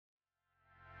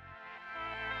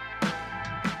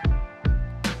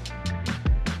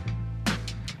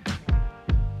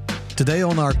Today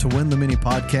on our To Win the Mini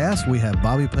podcast, we have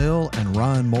Bobby Pell and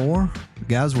Ryan Moore.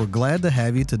 Guys, we're glad to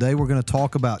have you. Today we're going to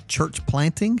talk about church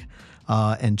planting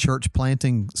and church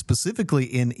planting specifically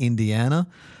in Indiana.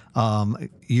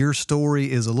 Your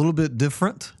story is a little bit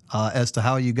different as to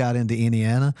how you got into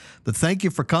Indiana, but thank you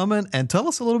for coming and tell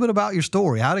us a little bit about your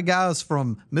story. How did guys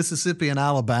from Mississippi and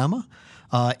Alabama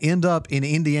end up in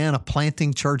Indiana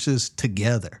planting churches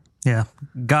together? Yeah,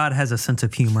 God has a sense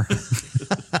of humor.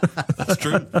 That's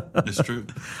true. It's true.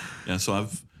 Yeah. So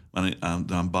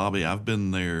I'm Bobby. I've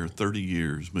been there 30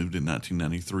 years. Moved in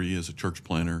 1993 as a church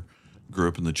planter. Grew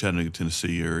up in the Chattanooga,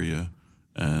 Tennessee area,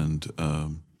 and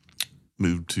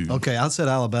moved to. Okay, I said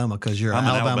Alabama because you're I'm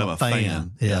an an Alabama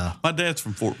fan. Yeah. My dad's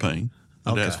from Fort Payne.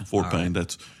 Dad's from Fort Payne.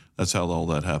 Right. That's how all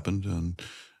that happened.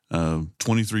 And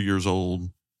 23 years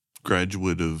old,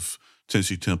 graduate of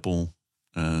Tennessee Temple,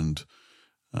 and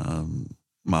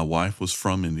my wife was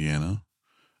from Indiana.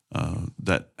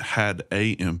 That had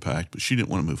a impact, but she didn't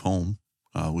want to move home.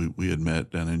 We had met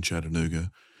down in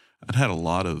Chattanooga. I'd had a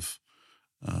lot of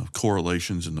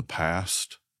correlations in the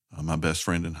past. My best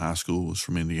friend in high school was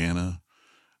from Indiana.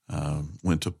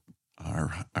 Went to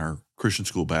our Christian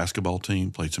school basketball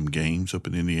team, played some games up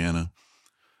in Indiana.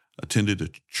 Attended a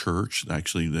church,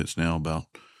 actually, that's now about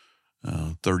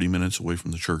 30 minutes away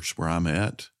from the church where I'm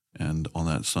at. And on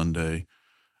that Sunday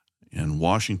in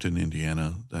Washington,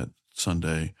 Indiana, that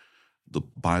Sunday, the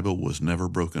Bible was never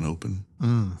broken open.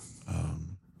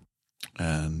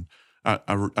 And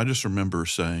I just remember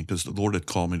saying, because the Lord had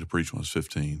called me to preach when I was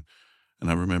 15,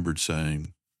 and I remembered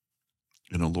saying,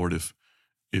 Lord,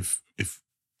 if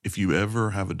you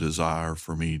ever have a desire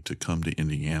for me to come to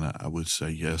Indiana, I would say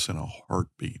yes in a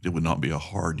heartbeat. It would not be a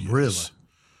hard yes. Really?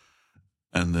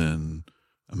 And then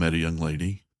I met a young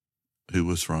lady who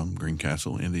was from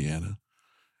Greencastle, Indiana,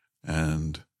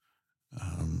 and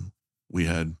we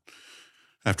had,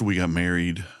 after we got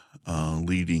married,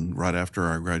 leading right after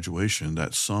our graduation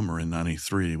that summer in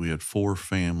 93, we had four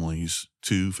families,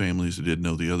 two families that didn't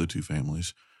know the other two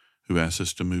families, who asked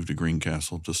us to move to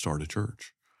Greencastle to start a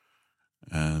church.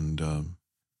 And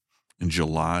in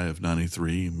July of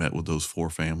 93, met with those four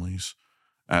families,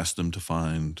 asked them to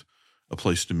find a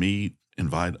place to meet,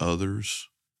 invite others.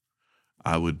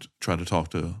 I would try to talk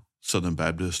to Southern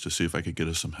Baptists to see if I could get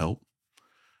us some help.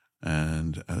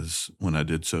 And when I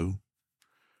did so,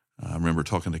 I remember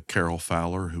talking to Carol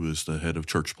Fowler, who is the head of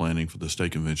church planning for the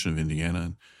State Convention of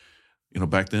Indiana. And,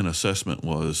 back then assessment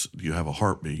was, do you have a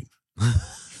heartbeat?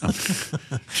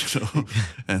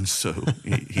 And so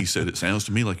he said, it sounds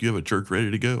to me like you have a church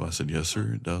ready to go. I said, yes,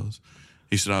 sir, it does.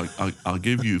 He said, I'll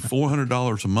give you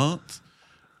 $400 a month.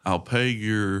 I'll pay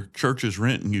your church's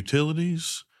rent and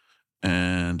utilities,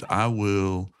 and I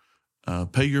will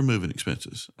pay your moving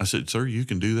expenses. I said, sir, you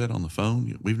can do that on the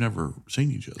phone. We've never seen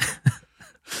each other.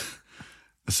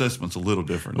 Assessment's a little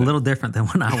different. A little different than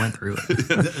when I went through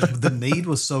it. The need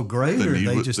was so great, or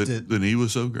they just did? The need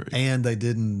was so great. And they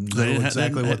didn't know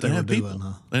exactly what they were doing.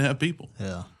 Huh? They didn't have people.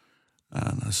 Yeah.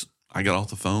 And I got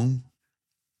off the phone.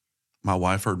 My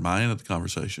wife heard my end of the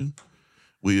conversation.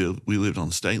 We lived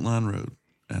on State Line Road,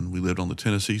 and we lived on the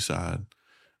Tennessee side.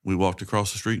 We walked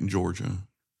across the street in Georgia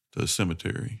to a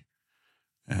cemetery.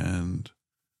 And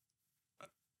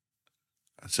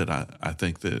I said, I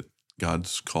think that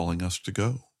God's calling us to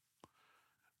go.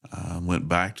 Went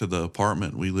back to the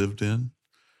apartment we lived in,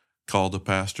 called the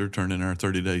pastor, turned in our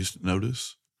 30 days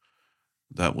notice.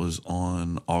 That was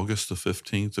on August the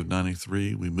 15th of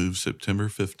 93. We moved September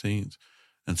 15th.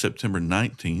 And September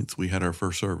 19th, we had our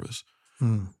first service.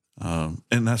 And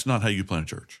that's not how you plant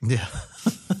a church. Yeah.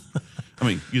 I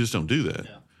mean, you just don't do that.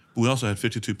 Yeah. We also had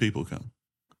 52 people come.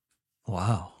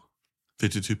 Wow.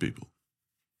 52 people.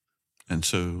 And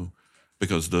so,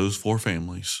 because those four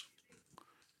families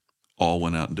all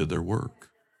went out and did their work.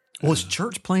 Was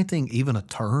church planting even a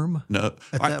term? No,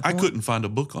 I couldn't find a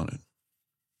book on it.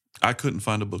 I couldn't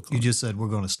find a book on it. You just said, we're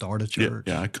going to start a church?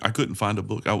 Yeah, I couldn't find a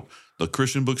book. The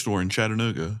Christian bookstore in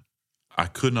Chattanooga, I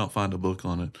could not find a book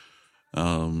on it.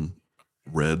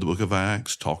 Read the book of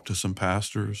Acts, talked to some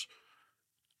pastors.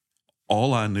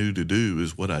 All I knew to do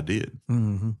is what I did.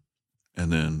 Mm-hmm.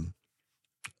 And then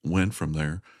went from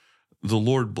there. The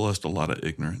Lord blessed a lot of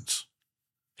ignorance.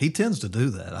 He tends to do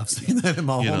that. I've seen that in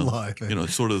my whole life.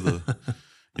 It's sort of the,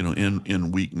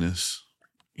 in weakness,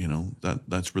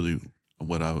 that's really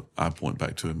what I point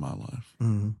back to in my life.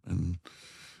 Mm-hmm. And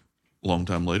a long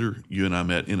time later, you and I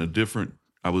met in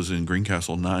I was in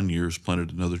Greencastle 9 years,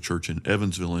 planted another church in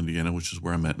Evansville, Indiana, which is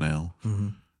where I'm at now. Mm-hmm.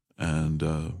 And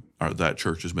that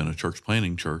church has been a church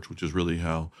planting church, which is really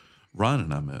how Ryan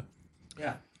and I met.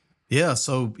 Yeah. Yeah,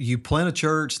 so you plant a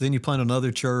church, then you plant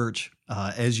another church.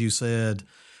 As you said,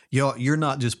 You're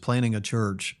not just planning a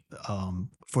church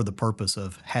for the purpose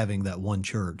of having that one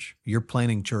church. You're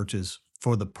planning churches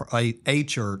for a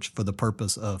church for the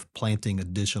purpose of planting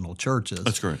additional churches.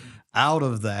 That's correct. Out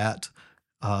of that,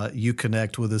 you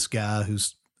connect with this guy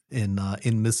who's in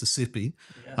Mississippi.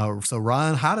 So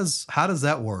Ryan, how does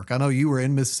that work? I know you were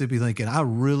in Mississippi thinking, I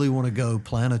really want to go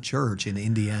plant a church in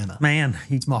Indiana. Man,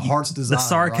 It's my heart's desire. the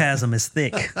sarcasm is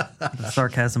thick. The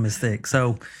sarcasm is thick.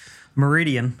 So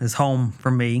Meridian is home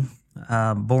for me.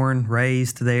 Born,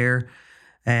 raised there,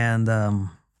 and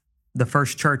the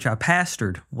first church I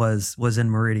pastored was in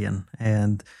Meridian,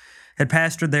 and had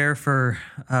pastored there for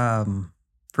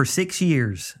 6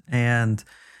 years. And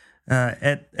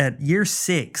at year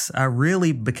 6, I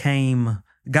really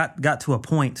got to a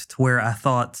point to where I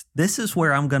thought, this is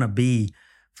where I'm going to be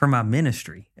for my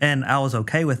ministry, and I was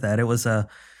okay with that. It was a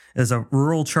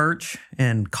rural church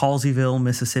in Causeyville,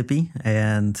 Mississippi,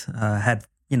 and had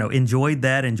enjoyed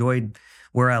that, enjoyed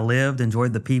where I lived,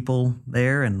 enjoyed the people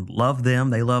there, and loved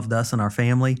them. They loved us and our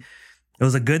family. It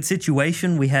was a good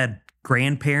situation. We had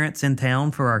grandparents in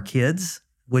town for our kids,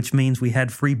 which means we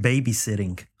had free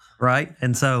babysitting, right?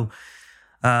 And so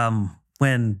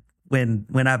when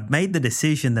I made the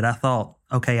decision that I thought,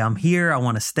 okay, I'm here, I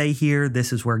want to stay here,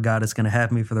 this is where God is going to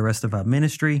have me for the rest of my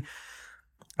ministry,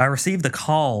 I received a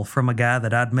call from a guy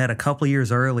that I'd met a couple of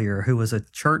years earlier who was a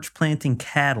church planting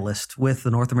catalyst with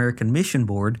the North American Mission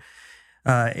Board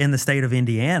in the state of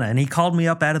Indiana. And he called me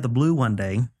up out of the blue one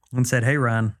day and said, hey,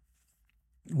 Ryan,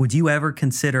 would you ever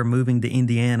consider moving to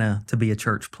Indiana to be a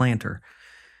church planter?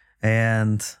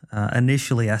 And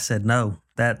initially I said, no,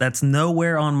 that's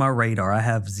nowhere on my radar. I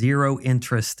have zero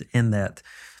interest in that.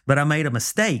 But I made a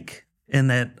mistake in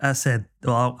that I said,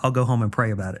 well, I'll go home and pray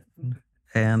about it.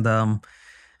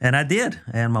 And I did.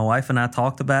 And my wife and I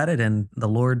talked about it, and the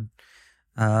Lord,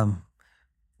 we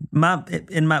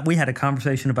had a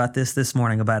conversation about this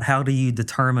morning about how do you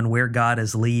determine where God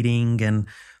is leading. And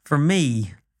for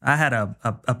me, I had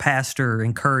a pastor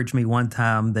encourage me one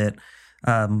time that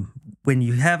when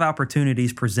you have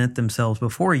opportunities present themselves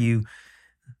before you,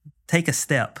 take a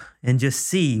step and just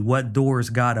see what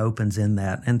doors God opens in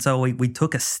that. And so we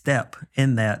took a step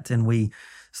in that, and we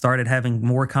started having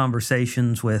more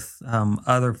conversations with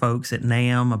other folks at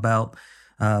NAM about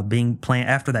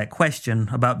after that question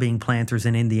about being planters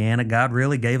in Indiana. God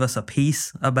really gave us a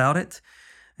peace about it.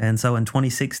 And so in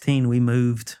 2016, we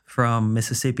moved from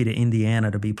Mississippi to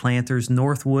Indiana to be planters.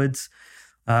 Northwoods,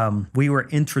 we were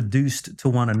introduced to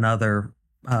one another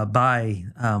by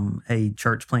a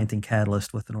church planting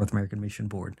catalyst with the North American Mission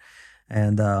Board.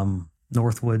 And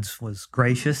Northwoods was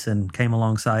gracious and came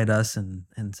alongside us and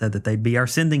said that they'd be our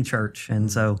sending church.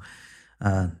 And so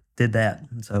did that.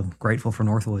 And so grateful for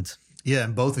Northwoods. Yeah,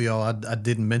 and both of y'all, I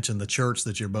didn't mention the church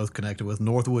that you're both connected with,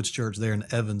 Northwoods Church there in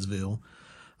Evansville.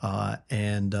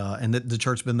 And the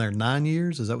church's been there 9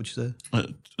 years? Is that what you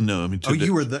said? No, I mean...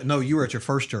 you were at your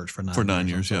first church for 9 years. For 9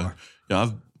 years, yeah.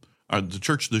 Yeah, the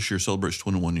church this year celebrates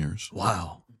 21 years.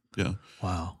 Wow. Yeah.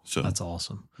 Wow. So that's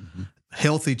awesome. Mm-hmm.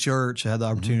 Healthy church. I had the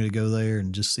opportunity to go there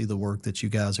and just see the work that you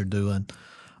guys are doing.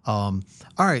 All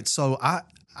right. So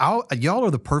y'all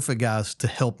are the perfect guys to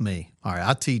help me. All right.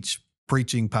 I teach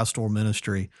preaching, pastoral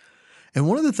ministry. And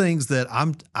one of the things that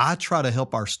I try to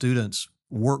help our students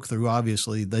work through,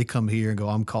 obviously, they come here and go,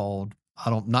 I'm called.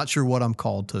 Not sure what I'm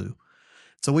called to.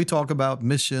 So we talk about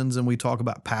missions and we talk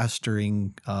about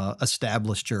pastoring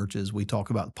established churches. We talk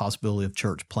about the possibility of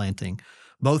church planting.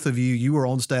 Both of you were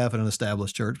on staff at an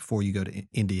established church before you go to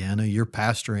Indiana. You're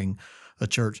pastoring a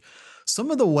church.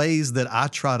 Some of the ways that I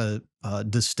try to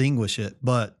distinguish it,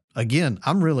 but again,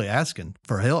 I'm really asking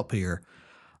for help here.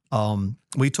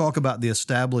 We talk about the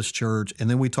established church, and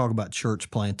then we talk about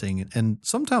church planting. And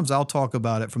sometimes I'll talk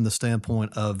about it from the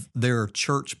standpoint of there are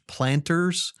church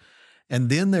planters, and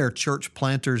then there are church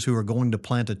planters who are going to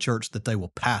plant a church that they will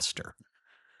pastor.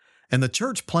 And the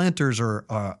church planters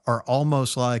are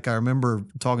almost like, I remember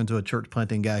talking to a church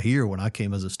planting guy here when I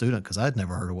came as a student, because I'd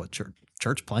never heard of what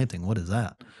church planting, what is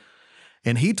that?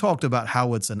 And he talked about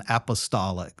how it's an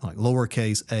apostolic, like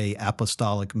lowercase a,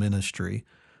 apostolic ministry,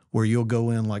 where you'll go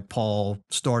in like Paul,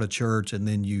 start a church, and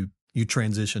then you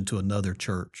transition to another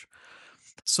church.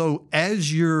 So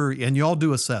and y'all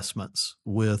do assessments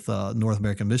with North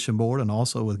American Mission Board and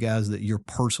also with guys that you're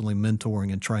personally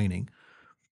mentoring and training.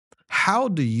 How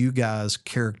do you guys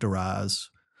characterize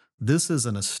this is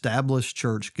an established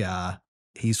church guy?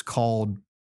 He's called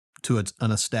to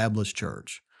an established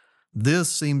church. This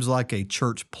seems like a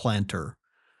church planter.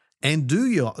 And do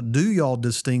y'all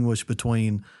distinguish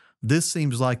between this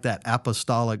seems like that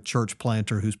apostolic church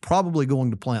planter who's probably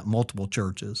going to plant multiple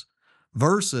churches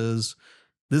versus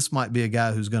this might be a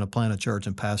guy who's going to plant a church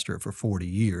and pastor it for 40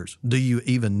 years. Do you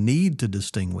even need to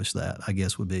distinguish that? I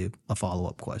guess would be a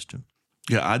follow-up question.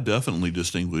 Yeah, I definitely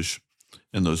distinguish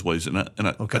in those ways. And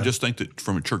I just think that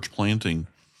from a church planting,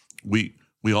 we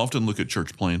often look at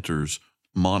church planters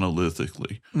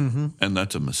monolithically, and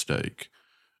that's a mistake.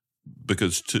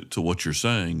 Because to what you're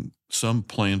saying, some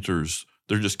planters,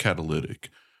 they're just catalytic.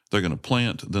 They're going to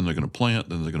plant, then they're going to plant,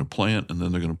 then they're going to plant, and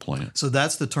then they're going to plant. So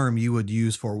that's the term you would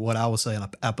use for what I was saying,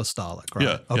 apostolic, right?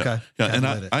 Yeah. Okay. Yeah. And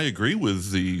I agree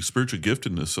with the spiritual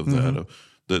giftedness of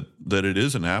that it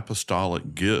is an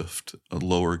apostolic gift, a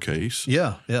lowercase.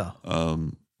 Yeah. Yeah.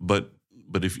 But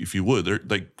if you would,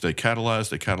 they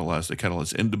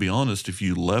catalyze. And to be honest, if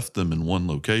you left them in one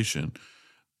location,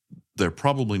 they're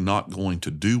probably not going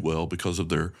to do well because of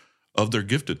their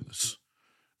giftedness.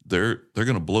 They're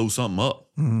going to blow something up,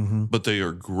 but they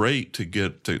are great to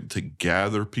get to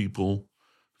gather people,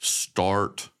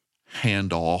 start,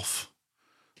 hand off,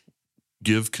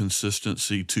 give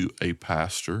consistency to a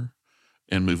pastor,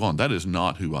 and move on. That is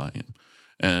not who I am,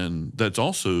 and that's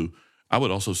also, I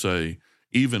would also say,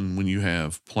 even when you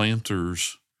have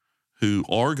planters who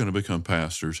are going to become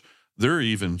pastors, there are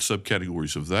even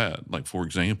subcategories of that. Like, for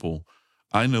example,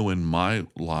 I know in my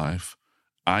life,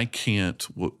 I can't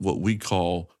what we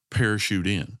call parachute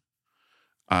in.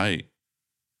 I'm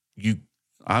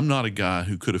not a guy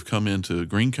who could have come into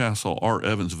Greencastle or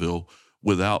Evansville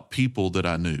without people that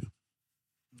I knew.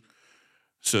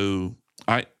 So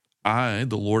how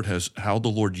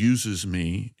the Lord uses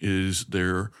me is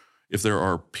if there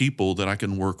are people that I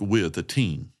can work with, a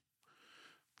team,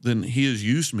 then He has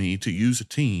used me to use a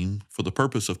team for the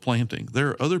purpose of planting. There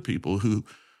are other people who,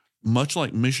 much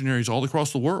like missionaries all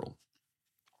across the world,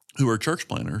 who are church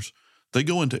planters, they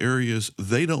go into areas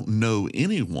they don't know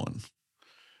anyone,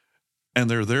 and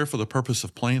they're there for the purpose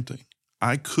of planting.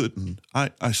 I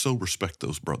so respect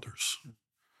those brothers.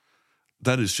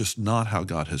 That is just not how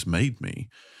God has made me.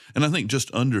 And I think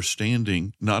just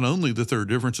understanding not only that there are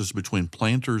differences between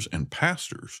planters and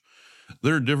pastors,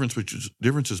 there are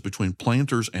differences between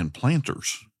planters and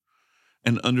planters,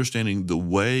 and understanding the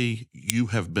way you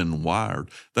have been wired.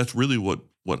 That's really what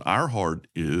our heart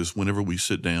is whenever we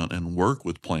sit down and work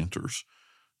with planters.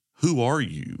 Who are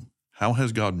you? How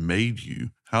has God made you?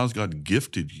 How has God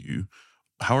gifted you?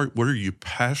 What are you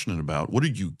passionate about? What are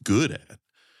you good at?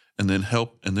 And then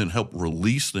help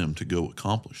release them to go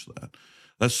accomplish that.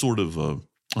 That's sort of I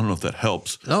don't know if that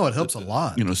helps. No, it helps a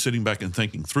lot. Sitting back and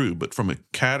thinking through, but from a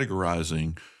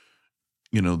categorizing,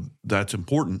 that's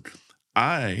important.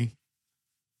 I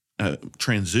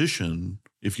transition,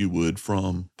 if you would,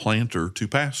 from planter to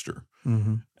pastor.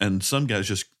 And some guys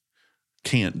just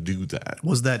can't do that.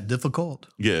 Was that difficult?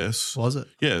 Yes. Was it?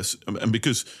 Yes. And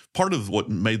because part of what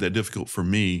made that difficult for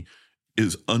me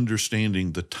is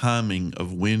understanding the timing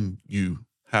of when you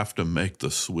have to make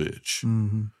the switch.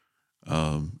 And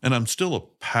I'm still a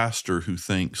pastor who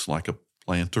thinks like a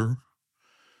planter,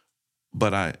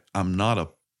 but I'm not a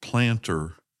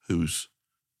planter who's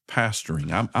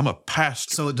pastoring. I'm a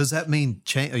pastor. So does that mean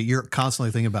you're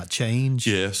constantly thinking about change?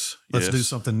 Yes. Let's do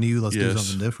something new. Let's do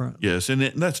something different. Yes. And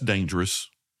that's dangerous.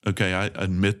 Okay. I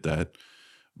admit that.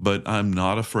 But I'm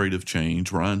not afraid of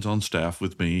change. Ryan's on staff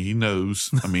with me. He knows.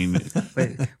 I mean,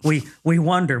 we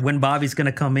wonder when Bobby's going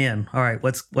to come in. All right,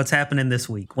 what's happening this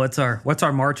week? What's our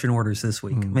marching orders this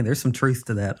week? I mean, there's some truth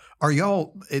to that. Are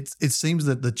y'all? It seems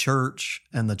that the church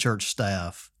and the church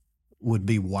staff would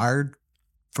be wired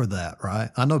for that,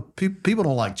 right? I know people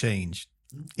don't like change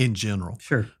in general,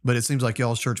 sure, but it seems like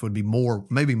y'all's church would be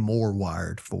maybe more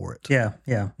wired for it. Yeah.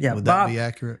 Would that be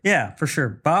accurate? Yeah, for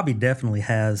sure. Bobby definitely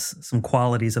has some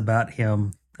qualities about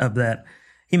him of that.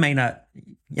 He may not,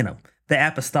 the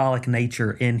apostolic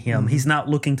nature in him. He's not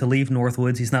looking to leave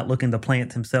Northwoods. He's not looking to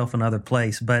plant himself another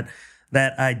place, but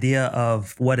that idea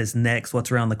of what is next, what's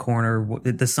around the corner,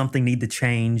 does something need to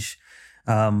change?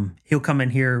 He'll come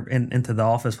in here into the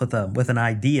office with an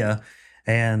idea,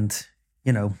 and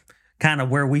kind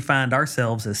of where we find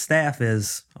ourselves as staff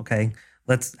is, okay,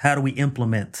 how do we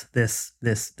implement this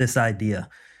idea?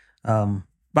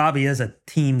 Bobby is a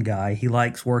team guy. He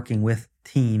likes working with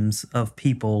teams of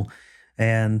people,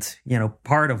 and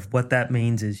part of what that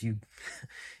means is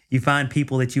you find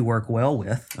people that you work well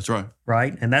with. That's right.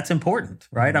 Right, and that's important,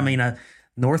 right? I mean,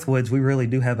 Northwoods, we really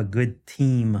do have a good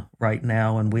team right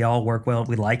now, and we all work well.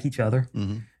 We like each other.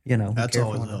 That's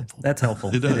always helpful. That's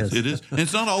helpful. It is. And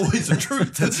it's not always the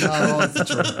truth. It's not always the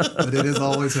truth, but it is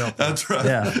always helpful. That's right.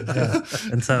 Yeah.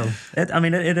 And so,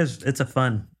 it's a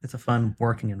fun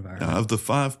working environment. Now, of the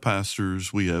 5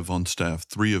 pastors we have on staff,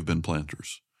 3 have been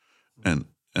planters, and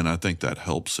I think that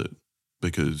helps it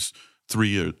because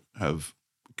 3 have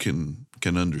can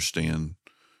understand,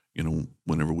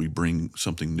 whenever we bring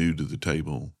something new to the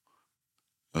table.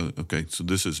 Okay, so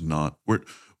this is not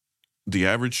the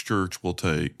average church will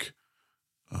take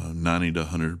 90 to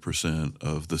 100%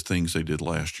 of the things they did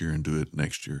last year and do it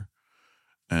next year,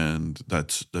 and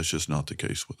that's just not the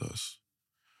case with us.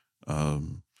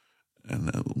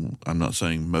 And I'm not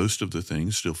saying most of the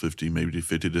things, still 50 to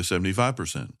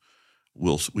 75%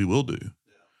 we will do,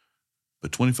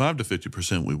 but 25 to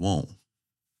 50% we won't.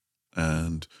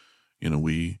 And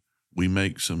we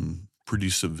make some pretty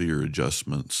severe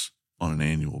adjustments on an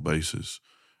annual basis,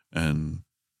 and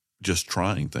just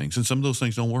trying things, and some of those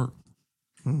things don't work.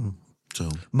 So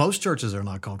most churches are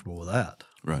not comfortable with that,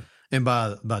 right? And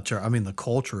by church, I mean the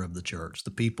culture of the church,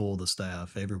 the people, the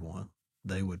staff, everyone.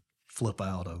 They would flip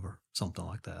out over something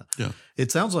like that. Yeah,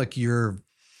 it sounds like you're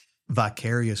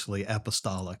vicariously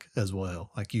apostolic as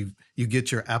well. Like you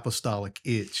get your apostolic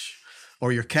itch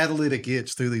or your catalytic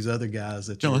itch through these other guys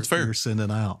that you're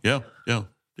sending out. Yeah,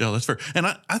 that's fair. And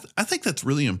I think that's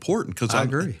really important, because I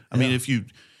agree. I mean, if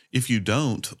you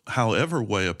don't, however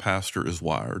way a pastor is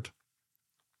wired,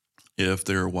 if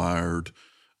they're wired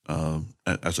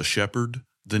as a shepherd,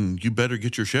 then you better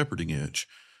get your shepherding itch.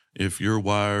 If you're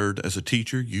wired as a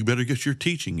teacher, you better get your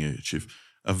teaching itch. If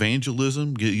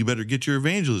evangelism, you better get your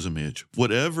evangelism itch.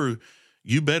 Whatever,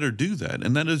 you better do that.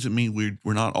 And that doesn't mean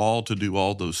we're not all to do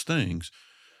all those things,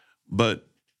 but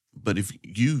if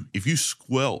you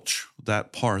squelch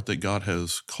that part that God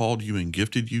has called you and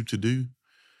gifted you to do,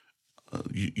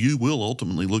 you will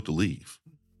ultimately look to leave.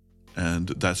 And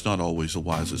that's not always the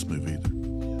wisest move either.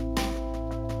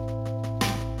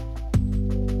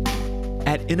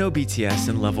 At NOBTS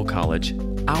and Level College,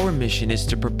 our mission is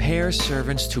to prepare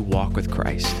servants to walk with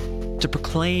Christ, to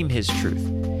proclaim His truth,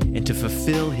 and to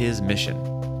fulfill His mission.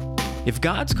 If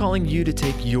God's calling you to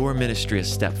take your ministry a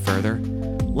step further,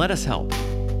 let us help.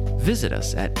 Visit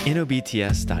us at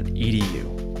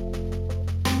nobts.edu.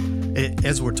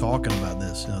 As we're talking about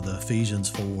this, the Ephesians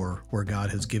 4, where God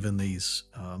has given these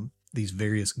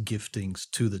various giftings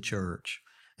to the church,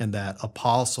 and that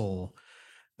apostle,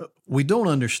 we don't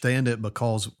understand it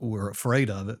because we're afraid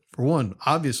of it. For one,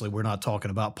 obviously, we're not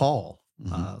talking about Paul.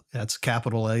 Mm-hmm. That's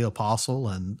capital A, apostle,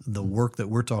 and the work that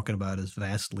we're talking about is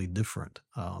vastly different.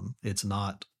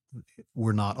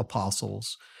 We're not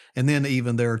apostles. And then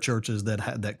even there are churches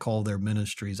that call their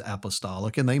ministries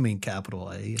apostolic, and they mean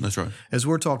capital A. That's right. As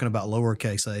we're talking about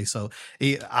lowercase a, so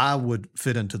I would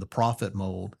fit into the prophet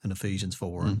mold in Ephesians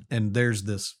 4, and there's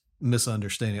this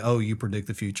misunderstanding. Oh, you predict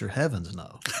the future? Heavens,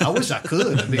 no. I wish I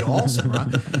could. It'd be awesome, right?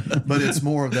 But it's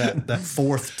more of that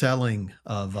fourth telling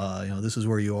of this is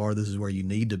where you are, this is where you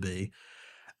need to be,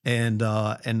 and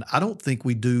I don't think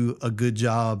we do a good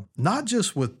job, not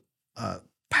just with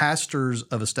pastors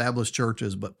of established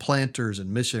churches, but planters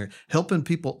and missionaries, helping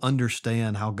people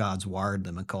understand how God's wired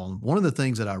them and called them. One of the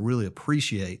things that I really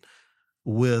appreciate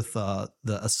with the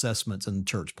assessments in the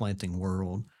church planting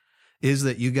world is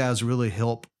that you guys really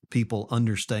help people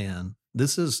understand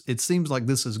it seems like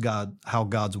this is how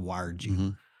God's wired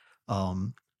you. Mm-hmm.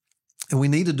 And we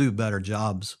need to do better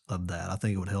jobs of that. I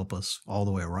think it would help us all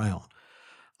the way around.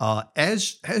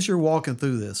 As you're walking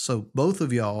through this, so both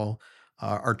of y'all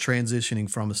are transitioning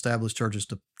from established churches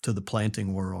to the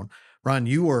planting world. Ryan,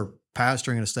 you were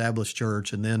pastoring an established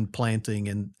church and then planting,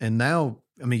 and now,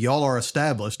 I mean, y'all are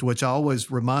established, which I always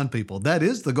remind people, that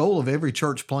is the goal of every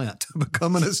church plant, to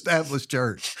become an established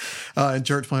church. And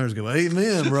church planters go,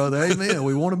 amen, brother, amen.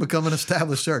 We want to become an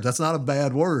established church. That's not a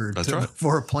bad word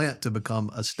for a plant to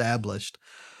become established.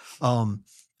 I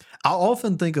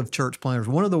often think of church planters.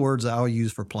 One of the words I'll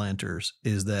use for planters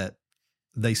is that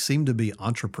they seem to be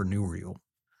entrepreneurial,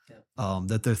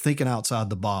 that they're thinking outside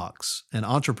the box. And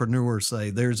entrepreneurs say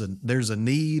there's a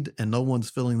need and no one's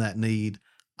filling that need.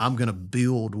 I'm going to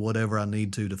build whatever I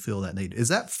need to fill that need. Is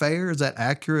that fair? Is that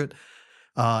accurate?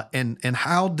 And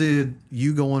how did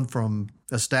you, going from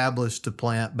established to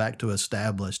plant back to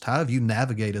established, how have you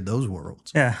navigated those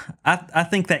worlds? Yeah, I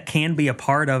think that can be a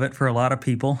part of it for a lot of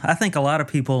people. I think a lot of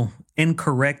people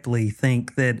incorrectly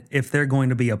think that if they're going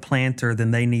to be a planter,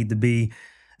 then they need to be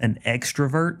an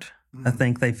extrovert. Mm-hmm. I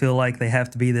think they feel like they have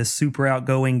to be this super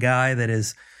outgoing guy that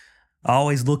is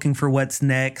always looking for what's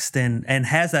next and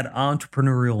has that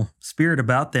entrepreneurial spirit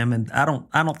about them. And I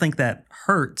don't think that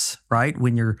hurts, right?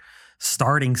 When you're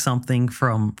starting something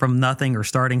from nothing or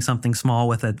starting something small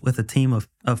with a team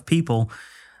of people.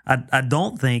 I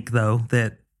don't think, though,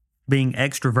 that being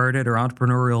extroverted or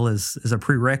entrepreneurial is a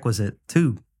prerequisite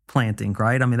to planting,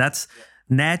 right? I mean, that's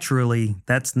not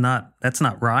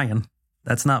Ryan.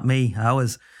 That's not me. I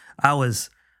was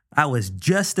I was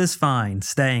just as fine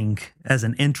staying as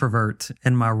an introvert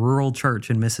in my rural church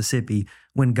in Mississippi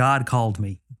when God called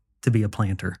me to be a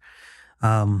planter.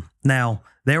 Now,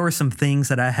 there were some things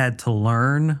that I had to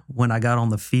learn when I got on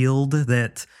the field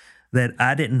that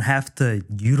I didn't have to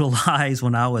utilize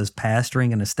when I was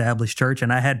pastoring an established church.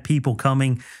 And I had people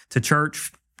coming to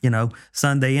church,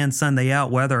 Sunday in, Sunday out,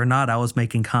 whether or not I was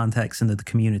making contacts into the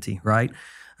community, right?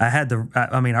 I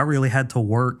really had to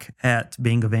work at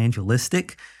being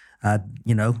evangelistic.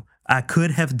 I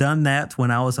could have done that when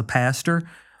I was a pastor,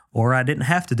 or I didn't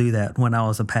have to do that when I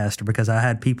was a pastor because I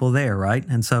had people there, right?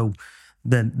 And so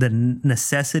the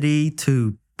necessity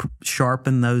to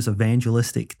sharpen those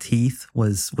evangelistic teeth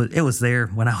was there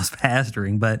when I was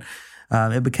pastoring, but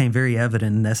it became very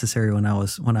evident and necessary when I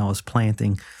was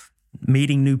planting.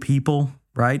 Meeting new people,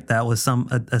 right? That was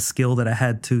a skill that I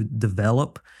had to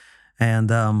develop.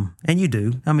 And you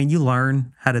do. You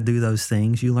learn how to do those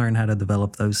things. You learn how to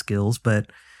develop those skills. But,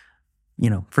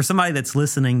 for somebody that's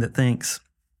listening that thinks,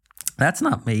 that's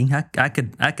not me, I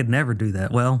could never do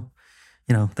that. Well,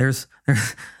 there's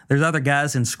other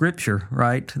guys in Scripture,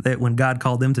 right, that when God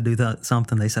called them to do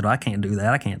something, they said, I can't do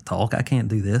that. I can't talk. I can't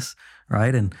do this,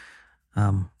 right? And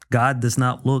God does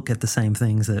not look at the same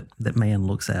things that man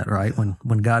looks at, right?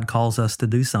 When God calls us to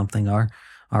do something, our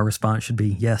response should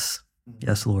be, yes,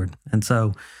 Lord. And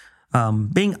so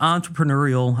being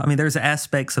entrepreneurial, there's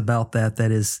aspects about that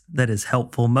is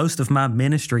helpful. Most of my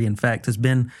ministry, in fact, has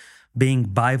been being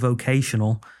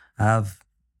bivocational. I've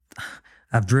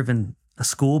driven a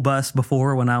school bus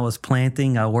before when I was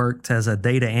planting. I worked as a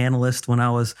data analyst when I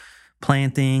was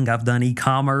planting. I've done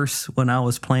e-commerce when I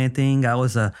was planting. I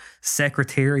was a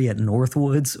secretary at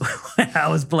Northwoods when I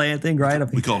was planting, right?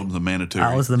 We called him the manatary.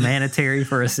 I was the manatary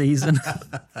for a season.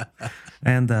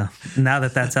 And now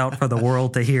that's out for the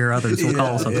world to hear, others will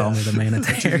also call me the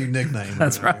manatary. That's your new nickname.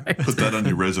 That's right. Put that on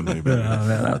your resume.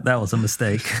 That was a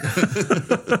mistake.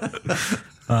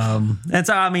 And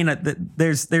so,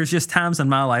 there's just times in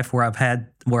my life where I've had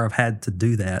to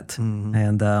do that. Mm-hmm.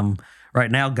 And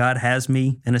right now, God has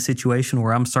me in a situation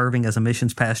where I'm serving as a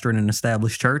missions pastor in an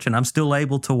established church, and I'm still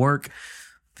able to work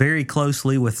very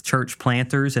closely with church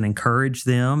planters and encourage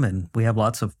them. And we have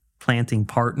lots of planting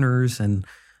partners, and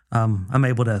I'm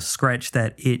able to scratch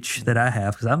that itch that I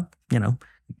have because I'm,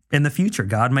 in the future,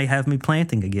 God may have me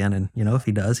planting again. And, if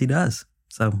he does, he does.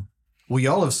 So. Well,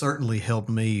 y'all have certainly helped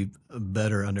me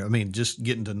better just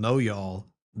getting to know y'all.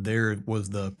 There was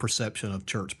the perception of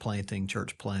church planting,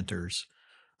 church planters,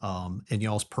 and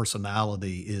y'all's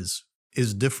personality is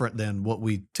different than what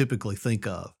we typically think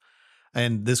of.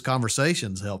 And this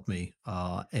conversation's helped me.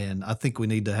 And I think we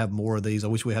need to have more of these. I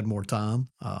wish we had more time.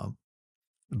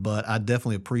 But I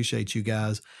definitely appreciate you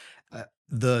guys.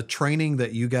 The training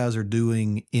that you guys are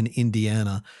doing in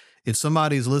Indiana, if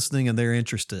somebody's listening and they're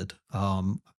interested,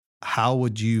 how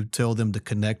would you tell them to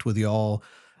connect with y'all?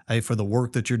 Hey, for the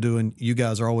work that you're doing, you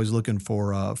guys are always looking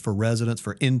for residents,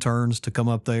 for interns to come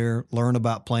up there, learn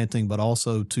about planting, but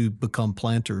also to become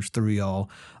planters through y'all.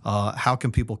 How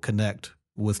can people connect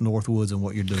with Northwoods and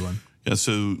what you're doing? Yeah,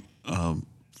 so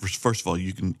first of all,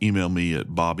 you can email me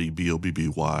at Bobby,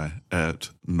 BOBBY, at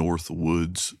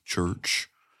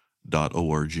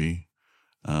northwoodschurch.org.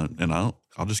 And I'll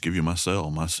just give you my cell.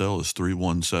 My cell is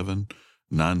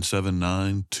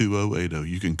 317-979-2080.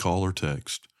 You can call or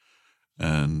text.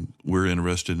 And we're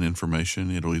interested in information.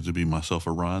 It'll either be myself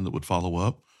or Ryan that would follow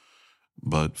up,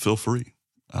 but feel free.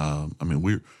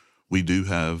 We do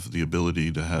have the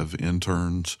ability to have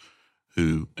interns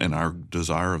and our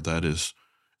desire of that is,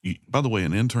 by the way,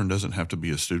 an intern doesn't have to be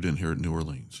a student here at New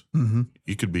Orleans. Mm-hmm.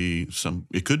 It could be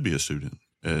a student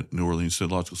at New Orleans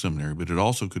Theological Seminary, but it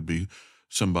also could be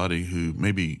somebody who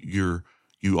maybe you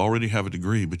already have a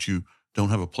degree, but you don't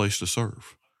have a place to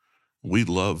serve. We'd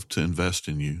love to invest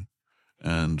in you.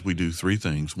 And we do three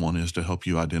things. One is to help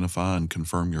you identify and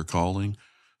confirm your calling.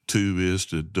 Two is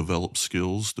to develop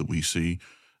skills that we see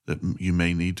that you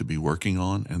may need to be working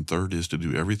on. And third is to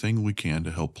do everything we can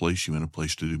to help place you in a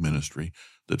place to do ministry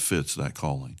that fits that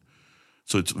calling.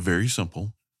 So it's very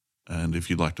simple. And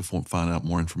if you'd like to find out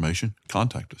more information,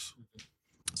 contact us.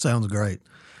 Sounds great.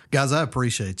 Guys, I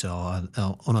appreciate y'all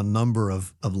on a number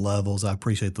of levels. I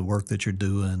appreciate the work that you're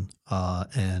doing.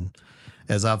 And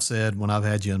as I've said, when I've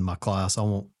had you in my class, I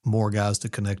want more guys to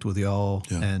connect with y'all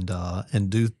and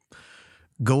do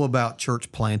go about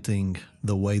church planting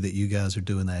the way that you guys are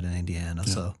doing that in Indiana.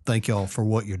 Yeah. So thank y'all for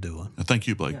what you're doing. And thank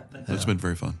you, Blake. It's been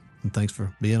very fun. And thanks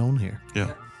for being on here.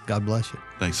 Yeah. God bless you.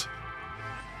 Thanks.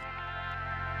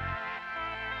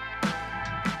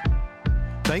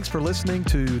 Thanks for listening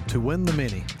to Win the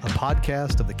Many, a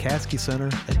podcast of the Caskey Center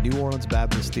at New Orleans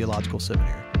Baptist Theological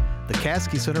Seminary. The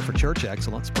Caskey Center for Church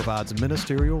Excellence provides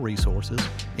ministerial resources,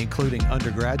 including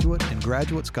undergraduate and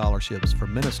graduate scholarships for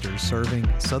ministers serving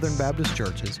Southern Baptist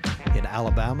churches in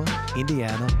Alabama,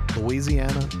 Indiana,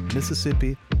 Louisiana,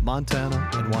 Mississippi, Montana,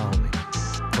 and Wyoming.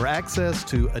 For access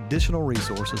to additional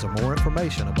resources or more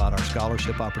information about our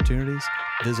scholarship opportunities,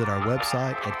 visit our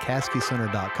website at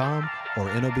caskeycenter.com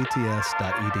or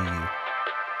nobts.edu.